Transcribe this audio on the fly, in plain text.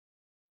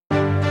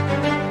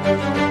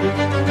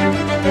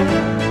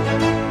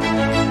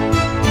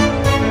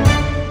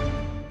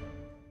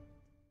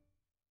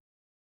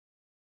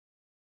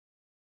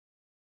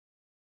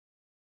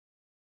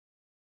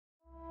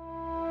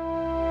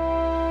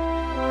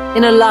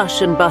In a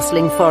lush and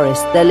bustling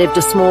forest, there lived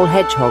a small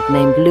hedgehog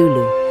named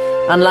Lulu.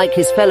 Unlike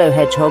his fellow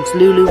hedgehogs,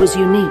 Lulu was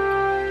unique.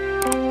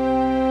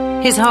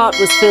 His heart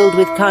was filled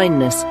with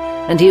kindness,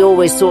 and he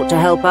always sought to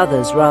help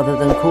others rather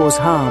than cause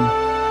harm.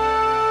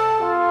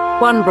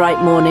 One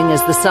bright morning,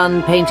 as the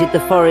sun painted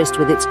the forest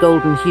with its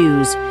golden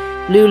hues,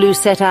 Lulu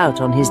set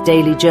out on his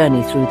daily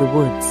journey through the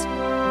woods.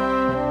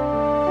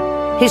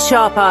 His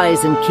sharp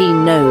eyes and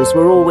keen nose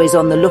were always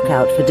on the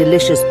lookout for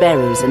delicious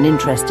berries and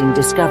interesting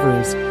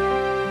discoveries.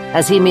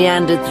 As he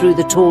meandered through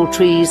the tall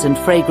trees and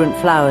fragrant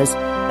flowers,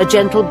 a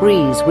gentle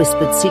breeze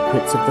whispered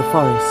secrets of the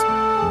forest.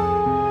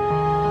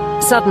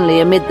 Suddenly,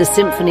 amid the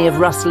symphony of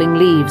rustling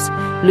leaves,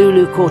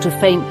 Lulu caught a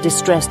faint,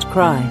 distressed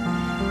cry.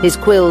 His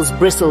quills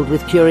bristled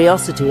with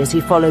curiosity as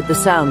he followed the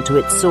sound to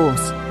its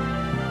source.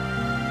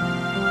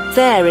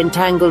 There,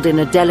 entangled in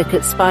a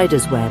delicate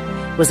spider's web,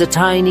 was a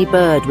tiny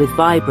bird with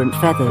vibrant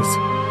feathers.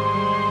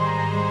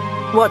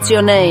 "What's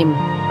your name?"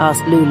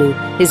 asked Lulu,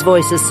 his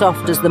voice as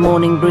soft as the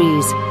morning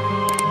breeze.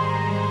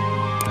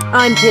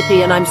 "I'm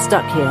Pipi and I'm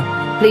stuck here.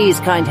 Please,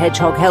 kind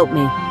hedgehog, help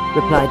me,"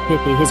 replied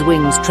Pipi, his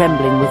wings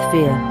trembling with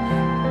fear.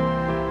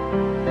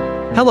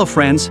 Hello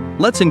friends,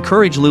 let's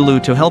encourage Lulu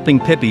to helping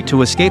Pipi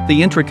to escape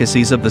the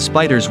intricacies of the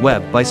spider's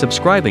web by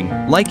subscribing,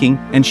 liking,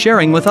 and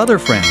sharing with other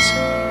friends.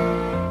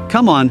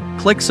 Come on,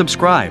 click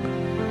subscribe.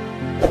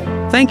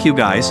 Thank you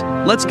guys,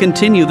 let's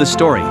continue the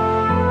story.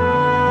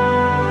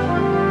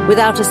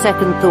 Without a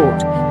second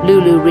thought,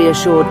 Lulu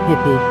reassured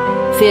Pipi.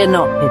 "Fear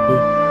not, Pipi,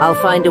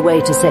 I'll find a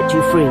way to set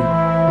you free."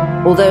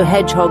 Although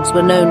hedgehogs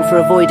were known for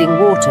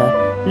avoiding water,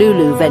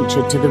 Lulu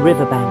ventured to the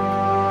riverbank.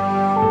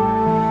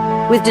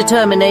 With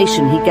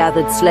determination, he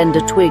gathered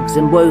slender twigs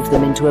and wove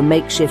them into a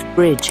makeshift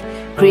bridge,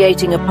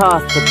 creating a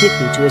path for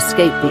Pipi to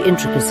escape the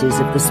intricacies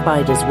of the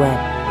spider's web.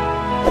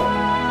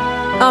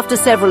 After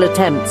several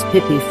attempts,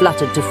 Pipi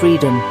fluttered to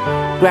freedom.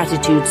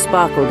 Gratitude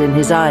sparkled in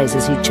his eyes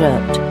as he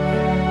chirped.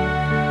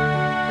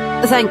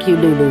 "Thank you,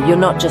 Lulu. You're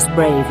not just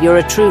brave, you're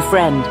a true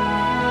friend."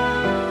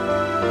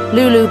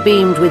 Lulu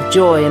beamed with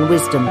joy and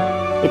wisdom.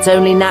 It's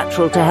only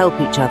natural to help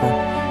each other.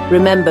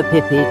 Remember,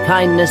 Pipi,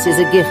 kindness is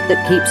a gift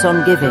that keeps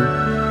on giving.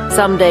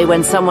 Someday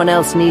when someone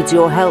else needs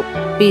your help,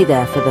 be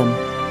there for them.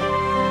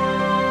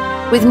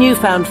 With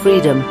newfound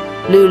freedom,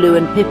 Lulu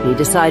and Pipi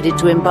decided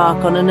to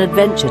embark on an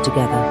adventure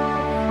together.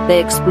 They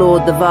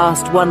explored the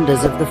vast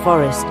wonders of the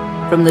forest,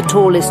 from the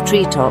tallest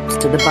treetops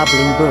to the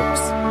bubbling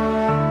brooks.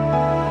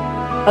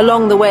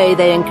 Along the way,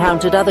 they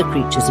encountered other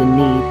creatures in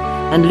need,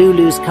 and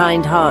Lulu's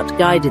kind heart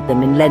guided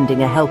them in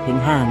lending a helping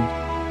hand.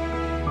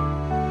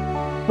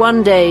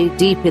 One day,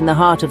 deep in the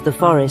heart of the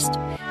forest,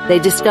 they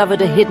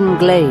discovered a hidden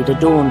glade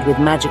adorned with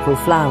magical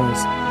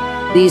flowers.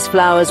 These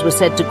flowers were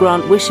said to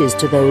grant wishes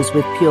to those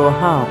with pure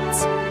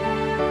hearts.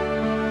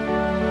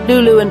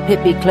 Lulu and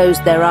Pipi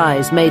closed their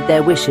eyes, made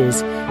their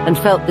wishes, and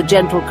felt the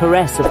gentle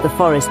caress of the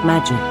forest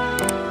magic.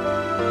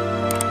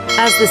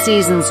 As the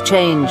seasons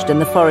changed and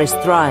the forest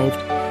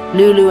thrived,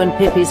 Lulu and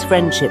Pipi's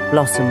friendship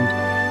blossomed.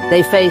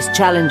 They faced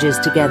challenges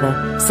together,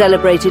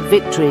 celebrated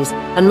victories,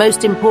 and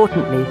most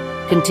importantly,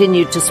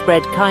 continued to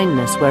spread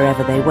kindness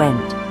wherever they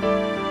went.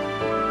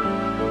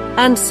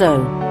 And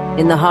so,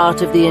 in the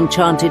heart of the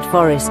enchanted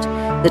forest,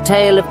 the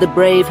tale of the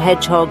brave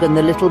hedgehog and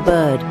the little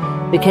bird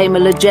became a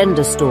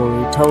legenda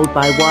story told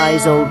by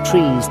wise old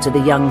trees to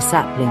the young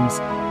saplings,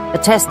 a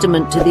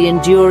testament to the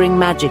enduring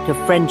magic of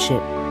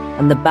friendship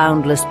and the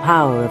boundless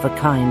power of a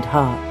kind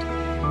heart.